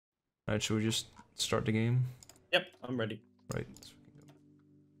Alright, should we just start the game? Yep, I'm ready. Right.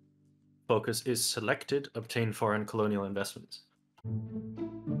 Focus is selected. Obtain foreign colonial investments.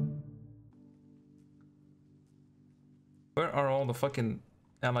 Where are all the fucking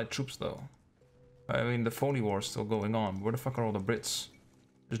allied troops though? I mean, the phony war is still going on. Where the fuck are all the Brits?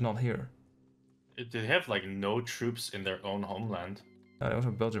 They're not here. They have like no troops in their own homeland. That was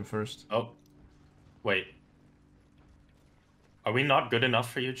Belgium first. Oh, wait. Are we not good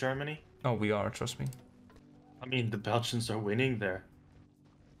enough for you, Germany? Oh, we are. Trust me. I mean, the Belgians are winning there.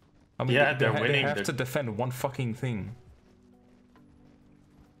 I mean, yeah, they're winning. They have to defend one fucking thing.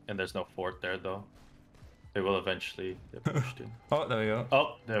 And there's no fort there, though. They will eventually get pushed in. Oh, there we go.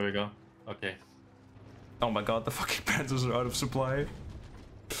 Oh, there we go. Okay. Oh my god, the fucking panzers are out of supply.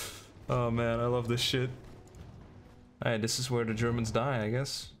 Oh man, I love this shit. Alright, this is where the Germans die, I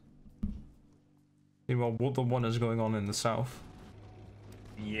guess. Meanwhile, World War One is going on in the south.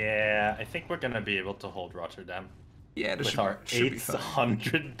 Yeah, I think we're gonna be able to hold Rotterdam. Yeah, with our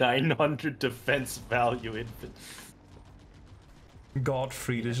 800, 900 defense value infantry.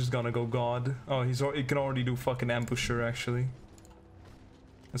 Godfried is just gonna go God. Oh, he can already do fucking ambusher actually.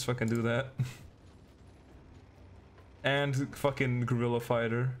 Let's fucking do that. And fucking guerrilla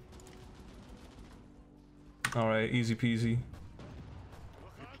fighter. Alright, easy peasy.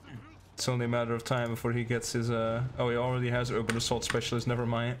 It's only a matter of time before he gets his oh, he already has urban assault specialist, never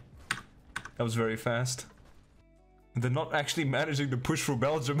mind. That was very fast. They're not actually managing to push for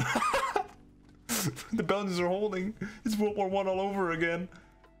Belgium. The Belgians are holding. It's World War One all over again.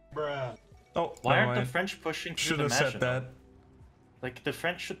 Bruh. Oh, why aren't the French pushing through the Maginot? Should have said that. Like, the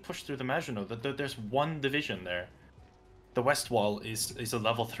French should push through the Maginot. There's one division there. The West Wall is a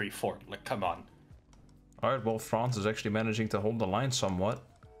level 3 fort. Like, come on. Alright, well, France is actually managing to hold the line somewhat.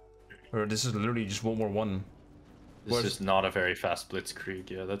 Or this is literally just World War One. This is not a very fast blitzkrieg.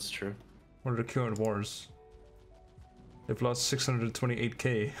 Yeah, that's true. What are the current wars? They've lost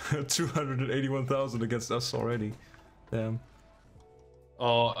 628k, 281,000 against us already. Damn.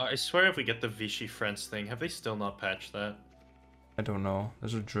 Oh, I swear if we get the Vichy France thing, have they still not patched that? I don't know.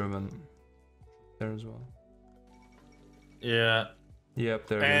 There's a German there as well. Yeah. Yep,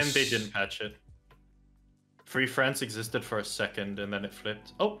 there and it is. They didn't patch it. Free France existed for a second and then it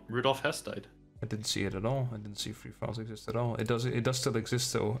flipped. Oh, Rudolf Hess died. I didn't see it at all. I didn't see Free France exist at all. It does still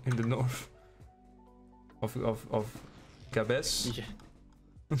exist though in the north of Gabes.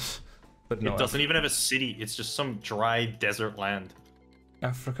 Yeah. But no, it doesn't even have a city. It's just some dry desert land.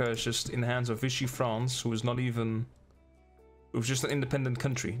 Africa is just in the hands of Vichy France, who is not even, who's just an independent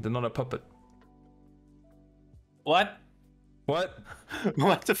country. They're not a puppet. What? What?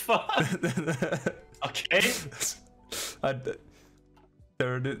 What the fuck? Okay.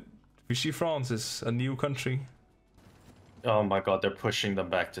 Vichy France is a new country. Oh my god, they're pushing them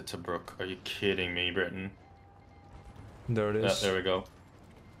back to Tobruk. Are you kidding me, Britain? There it is. There we go.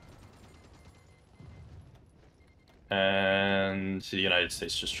 And the United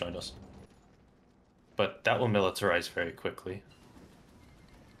States just joined us. But that will militarize very quickly.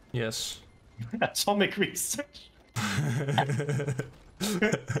 Yes. Atomic research.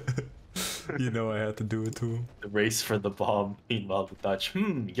 You know I had to do it too. The race for the bomb. Meanwhile, the Dutch.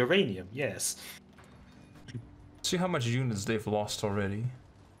 Uranium, yes. See how much units they've lost already.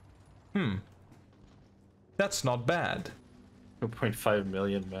 That's not bad. 2.5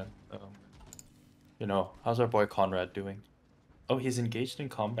 million, man. You know, how's our boy Conrad doing? Oh, he's engaged in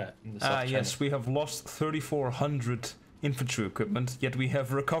combat in the South China. Yes, we have lost 3,400 infantry equipment, yet we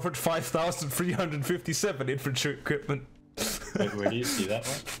have recovered 5,357 infantry equipment. Wait, where do you see that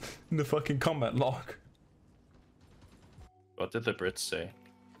one? In the fucking combat log. What did the Brits say?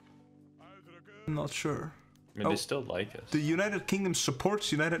 I'm not sure. I mean, they still like us. The United Kingdom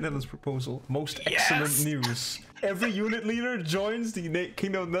supports United Netherlands proposal. Most excellent news. Every unit leader joins the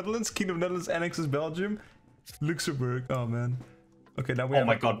Kingdom of Netherlands. Kingdom of Netherlands annexes Belgium. Luxembourg. Oh man. Okay, now we have. Oh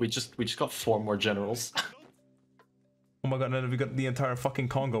my god, we just got 4 more generals. Oh my god, now we got the entire fucking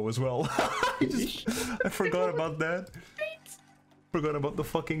Congo as well. I forgot about that. Forgot about the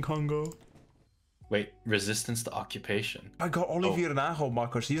fucking Congo. Wait, resistance to occupation. I got Olivier Nago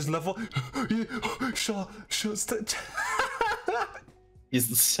markers. He is level. He's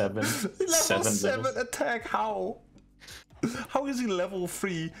the 7. Level 7 attack. How? How is he level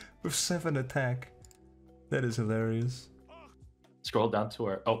 3 with 7 attack? That is hilarious. Scroll down to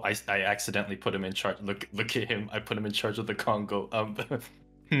our. Oh, I accidentally put him in charge. Look at him. I put him in charge of the Congo.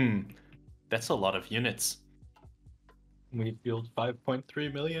 That's a lot of units. We field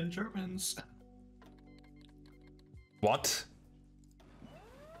 5.3 million Germans. What?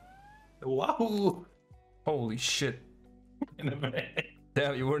 Wow. Holy shit.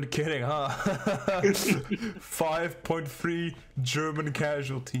 Damn, you weren't kidding, huh? 5.3 German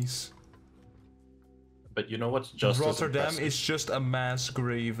casualties. But you know what's just Rotterdam as impressive? is just a mass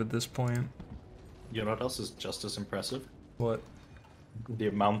grave at this point. You know what else is just as impressive? What? The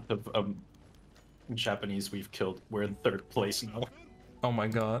amount of Japanese we've killed. We're in 3rd place now. Oh my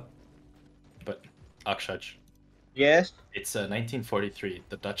god. But Akshaj, Yes? it's 1943.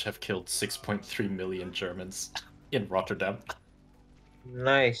 The Dutch have killed 6.3 million Germans in Rotterdam.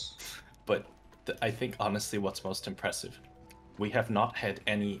 Nice. But I think honestly what's most impressive, we have not had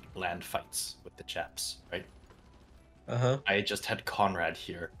any land fights with the Japs, right? Uh-huh. I just had Conrad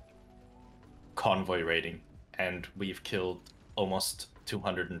here, convoy raiding, and we've killed almost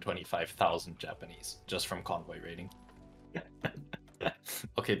 225,000 Japanese just from convoy raiding.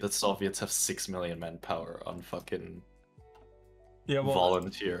 Okay, the Soviets have 6 million manpower on fucking Yeah, well,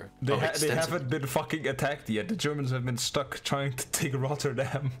 volunteer. they extensive- haven't been fucking attacked yet. The Germans have been stuck trying to take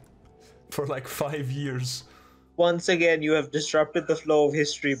Rotterdam for like 5 years. Once again, you have disrupted the flow of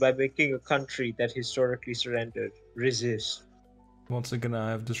history by making a country that historically surrendered. Resist. Once again, I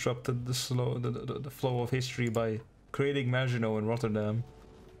have disrupted the flow of history by creating Maginot in Rotterdam.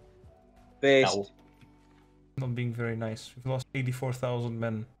 Based. Ow. Not being very nice. We've lost 84,000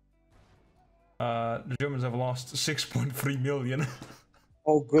 men. The Germans have lost 6.3 million.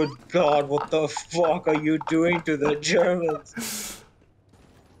 Oh, good God, what the fuck are you doing to the Germans?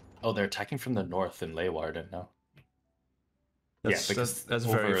 Oh, they're attacking from the north in Leeuwarden now. That's, Yeah, because that's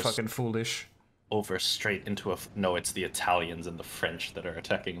over very a- fucking foolish. Over straight into a... No, it's the Italians and the French that are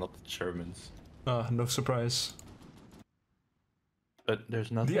attacking, not the Germans. No surprise. But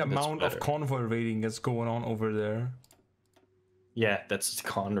there's nothing The that's amount of better. convoy raiding that's going on over there. Yeah, that's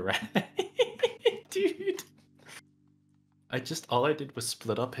Conrad. Dude. All I did was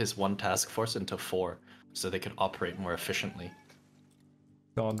split up his one task force into 4 so they could operate more efficiently.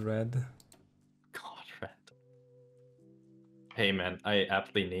 Conrad. Conrad. Hey man, I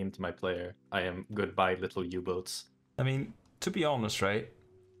aptly named my player. I am Goodbye Little U-Boats. I mean, to be honest, right?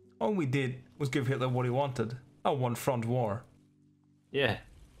 All we did was give Hitler what he wanted. A one-front war. Yeah.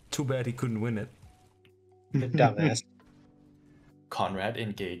 Too bad he couldn't win it. You dumbass. Conrad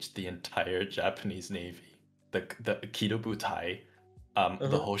engaged the entire Japanese navy. The Kido Butai,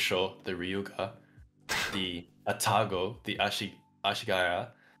 the Hosho, the Ryuga, the Atago, the Ashigara,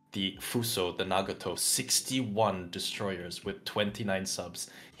 the Fuso, the Nagato, 61 destroyers with 29 subs.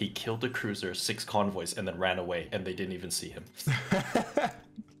 He killed a cruiser, 6 convoys, and then ran away, and they didn't even see him.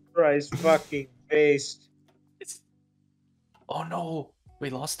 Christ fucking based. Oh no! We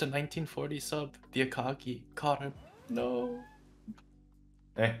lost a 1940 sub. The Akagi caught him. No.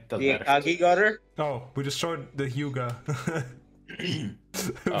 Doesn't The matter. Akagi got her? Oh, we destroyed the Hyuga.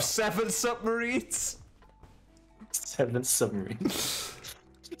 Oh. 7 submarines! 7 submarines.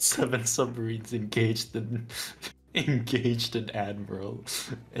 7 submarines engaged an admiral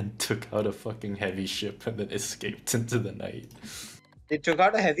and took out a fucking heavy ship and then escaped into the night. They took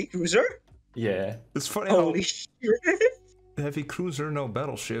out a heavy cruiser? Yeah. It's funny Holy shit. how heavy cruiser, no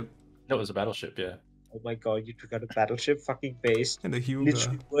battleship. No, it was a battleship, yeah. Oh my god, you took out a battleship? Fucking based. And the Hyuga.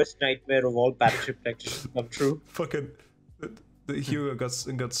 Literally worst nightmare of all battleship tactics come true. Fucking... The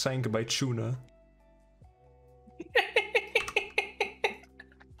Hyuga got sank by tuna.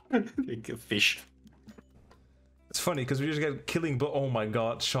 Like a fish. It's funny, because we just get killing, but oh my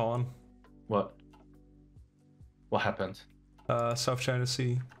god, Sean. What? What happened? South China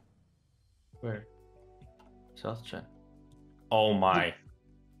Sea. Where? South China. Oh my.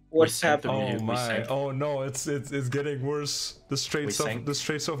 What's sank the happening? Oh we my! sank- Oh no! It's getting worse. The Straits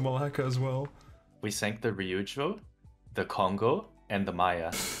sank- of Malacca as well. We sank the Ryujo, the Congo, and the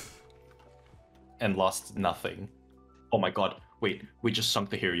Maya. And lost nothing. Oh my god. Wait, we just sunk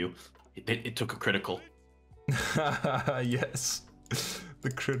the Hiryu. It took a critical. Yes.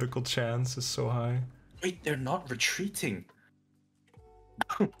 The critical chance is so high. Wait, they're not retreating.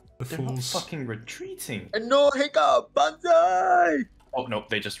 The They're not fools. fucking retreating. And no hiccup! Banzai! Oh no,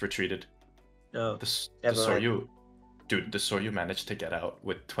 they just retreated. No. The Never mind. Soryu, dude, the Soryu managed to get out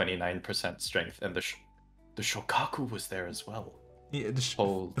with 29% strength, and the Shokaku was there as well. Yeah, the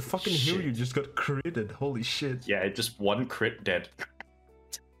Holy fucking shit. Hiryu just got critted. Holy shit. Yeah, just one crit dead.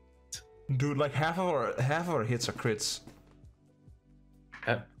 Dude, like half of our hits are crits.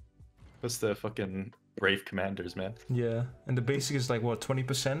 What's the fucking brave commanders, man? Yeah, and the basic is like what,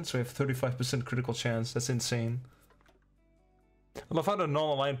 20%? So we have 35% critical chance. That's insane. I love how the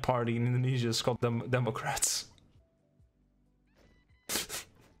non-aligned party in Indonesia is called Democrats.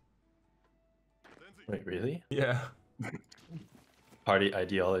 Wait, really? Yeah. Party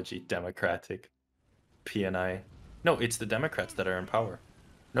ideology, democratic. PNI, No, it's the Democrats that are in power.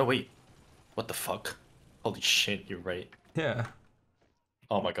 No, wait. What the fuck? Holy shit, you're right. Yeah.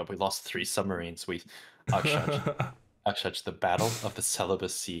 Oh my god, we lost 3 submarines. Akshaj, the Battle of the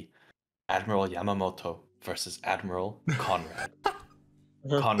Celebes Sea. Admiral Yamamoto versus Admiral Conrad.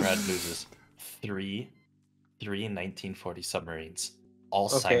 Conrad loses 3 1940 submarines, all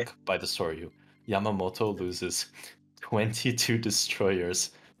Okay. sank by the Soryu. Yamamoto loses 22 destroyers,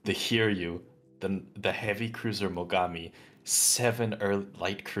 the Hiryu, the heavy cruiser Mogami, 7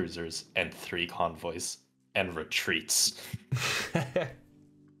 light cruisers, and 3 convoys, and retreats.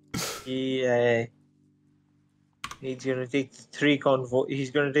 Yeah. He's gonna take the 3 convoy.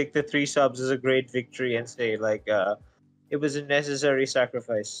 He's gonna take the 3 subs as a great victory and say like, it was a necessary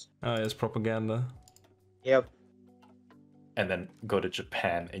sacrifice. Oh, it's propaganda. Yep. And then go to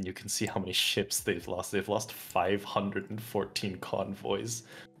Japan, and you can see how many ships they've lost. They've lost 514 convoys,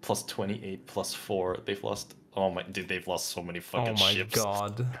 plus 28, plus 4. They've lost. Oh my, dude, they've lost so many fucking ships. Oh my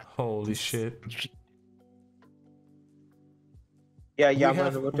god. Holy shit. Yeah,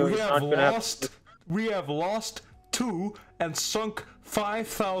 Yamamoto is not gonna we have lost 2 and sunk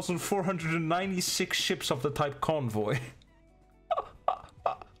 5,496 ships of the type convoy.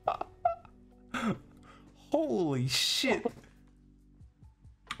 Holy shit.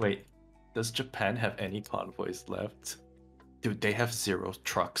 Wait, does Japan have any convoys left? Dude, they have 0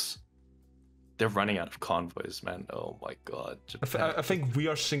 trucks. They're running out of convoys, man. Oh my god. Japan. I think we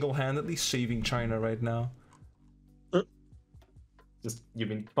are single-handedly saving China right now. Just, you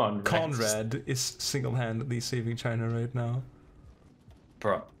mean Conrad? Conrad is single-handedly saving China right now.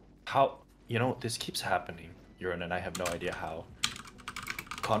 Bro, how? You know, this keeps happening, Euron, and I have no idea how.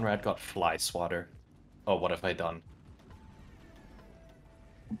 Conrad got fly swatter. Oh, what have I done?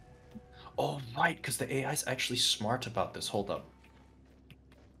 Oh, right, because the AI is actually smart about this. Hold up.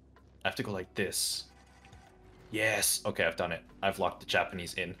 I have to go like this. Yes. Okay, I've done it. I've locked the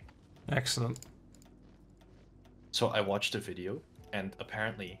Japanese in. Excellent. So I watched a video, and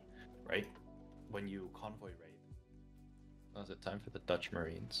apparently, right, when you convoy raid, was it time for the Dutch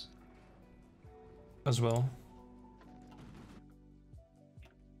Marines? As well.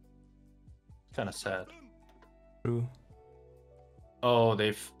 Kind of sad. True. Oh,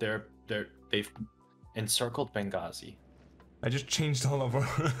 they've encircled Benghazi. I just changed all of our...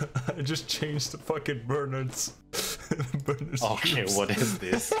 I just changed the fucking Bernards. Bernards Okay, troops. what is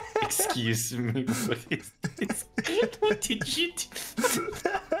this? Excuse me, what is this? What did you do?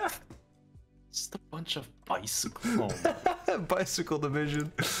 Just a bunch of bicycles. Oh, Bicycle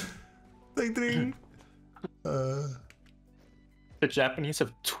division. Ding ding. the Japanese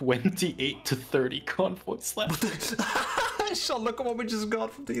have 28 to 30 convoys left. Sean, look at what we just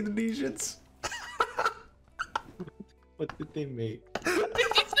got from the Indonesians. What did they make?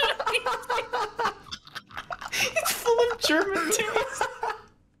 It's full of German tanks.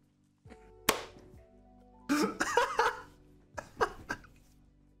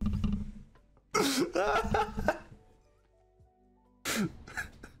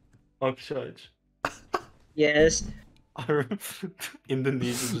 I'm judge. Yes.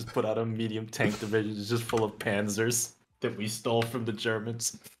 Indonesia just put out a medium tank division. It's just full of panzers that we stole from the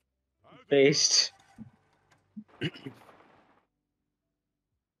Germans. Based.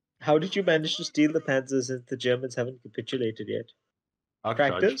 How did you manage to steal the panzers if the Germans haven't capitulated yet?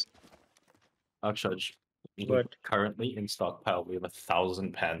 Tractors? I'll judge. What? Currently in stockpile, we have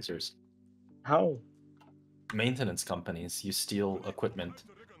 1,000 panzers. How? Maintenance companies, you steal equipment.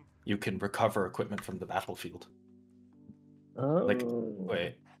 You can recover equipment from the battlefield. Oh. Like,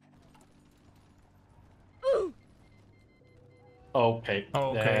 wait. Okay.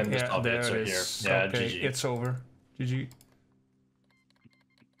 Okay, And the yeah, there Soviets it are is. here. Yeah, Okay, GG. it's over. GG.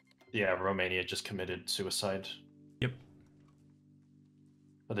 Yeah, Romania just committed suicide. Yep.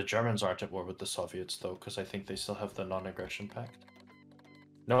 But the Germans aren't at war with the Soviets, though, because I think they still have the non-aggression pact.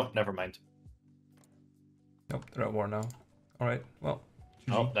 Nope, never mind. Nope, they're at war now. Alright, well.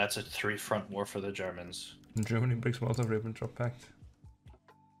 GG. Oh, that's a 3-front war for the Germans. Germany breaks Molotov-Ribbentrop Pact.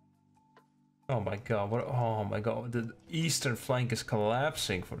 Oh my god, what? Oh my god, the eastern flank is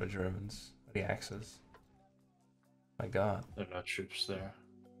collapsing for the Germans. The Axis. My god. There are no troops there.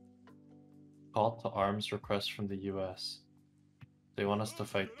 Call to arms request from the US. They want us to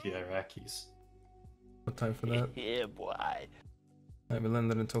fight the Iraqis. What time for that? Yeah, boy. We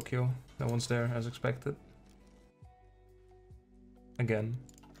landed in Tokyo. No one's there, as expected. Again.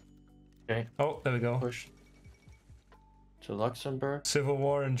 Okay. Oh, there we go. Push to Luxembourg. Civil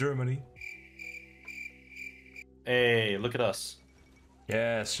war in Germany. Hey, look at us.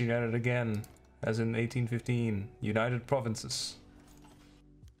 Yes, united again. As in 1815. United provinces.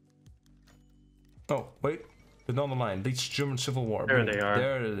 Oh, wait. But on the line, leads German Civil War. There Boom. they are.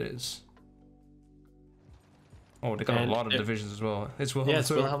 There it is. Oh, they got And a lot of divisions as well. It's Wilhelm Yeah, it's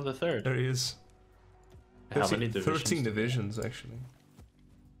III. Wilhelm III. There he is. How many divisions? 13 divisions, actually.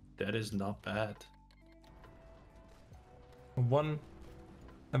 That is not bad. One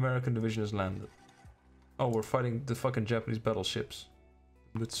American division has landed. Oh, we're fighting the fucking Japanese battleships.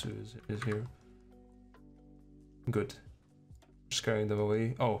 Mutsu is here. Good. Scaring them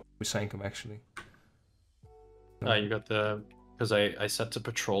away. Oh, we sank them actually. Ah, you got the... Because I set to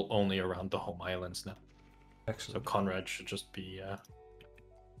patrol only around the home islands now. So Excellent. Conrad should just be...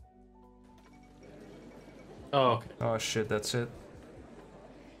 Oh, okay. Oh shit, that's it.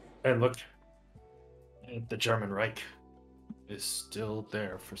 And look. The German Reich is still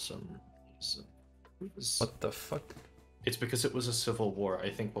there for some reason. What the fuck? It's because it was a civil war. I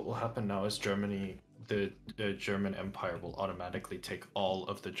think what will happen now is Germany, the German Empire will automatically take all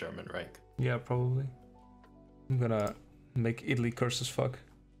of the German Reich. Yeah, probably. I'm gonna make Italy curse as fuck.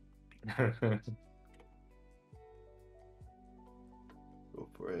 Go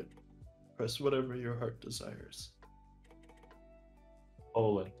for it. Press whatever your heart desires.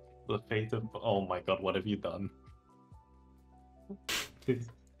 Poland, the fate of... Oh my god, what have you done?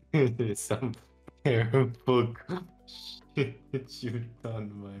 Some terrible shit you've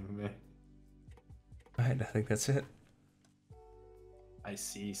done, my man. Alright, I think that's it. I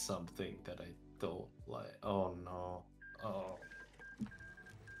see something that I don't like. Oh no. Oh.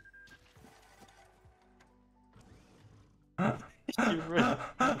 You're right.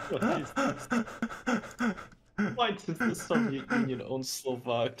 What is this? Why does the Soviet Union own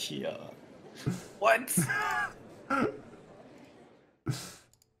Slovakia? What?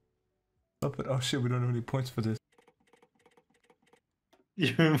 Oh shit, we don't have any points for this.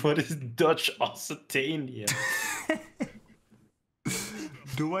 What is Dutch Occitania?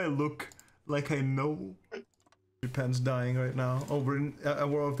 Do I look like I know Japan's dying right now? Oh, we're in a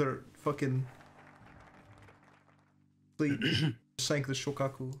war of their fucking fleet. Sank the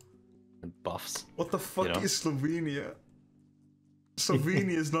Shokaku. And buffs. What the fuck You know? is Slovenia?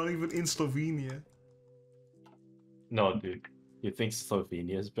 Slovenia is not even in Slovenia. No, dude. You think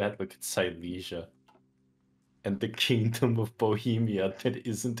Slovenia is bad? Look at Silesia. And the Kingdom of Bohemia that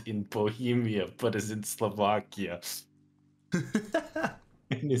isn't in Bohemia, but is in Slovakia.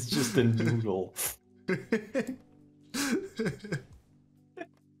 And it's just a noodle. The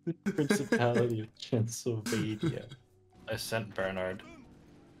Principality of Transylvania. I sent Bernard.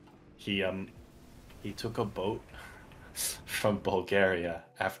 He took a boat from Bulgaria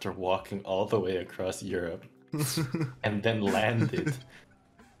after walking all the way across Europe and then landed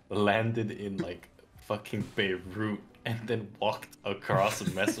in like fucking Beirut and then walked across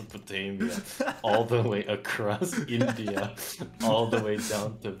Mesopotamia all the way across India all the way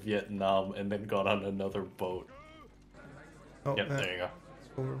down to Vietnam and then got on another boat. Oh, Yep, there you go. it's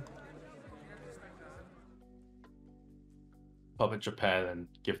over. Puppet Japan and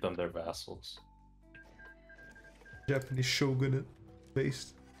give them their vassals. Japanese shogunate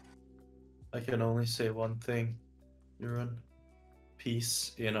based. I can only say one thing, Euron.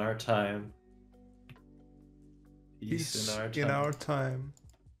 Peace in our time. Peace in our time. In our time.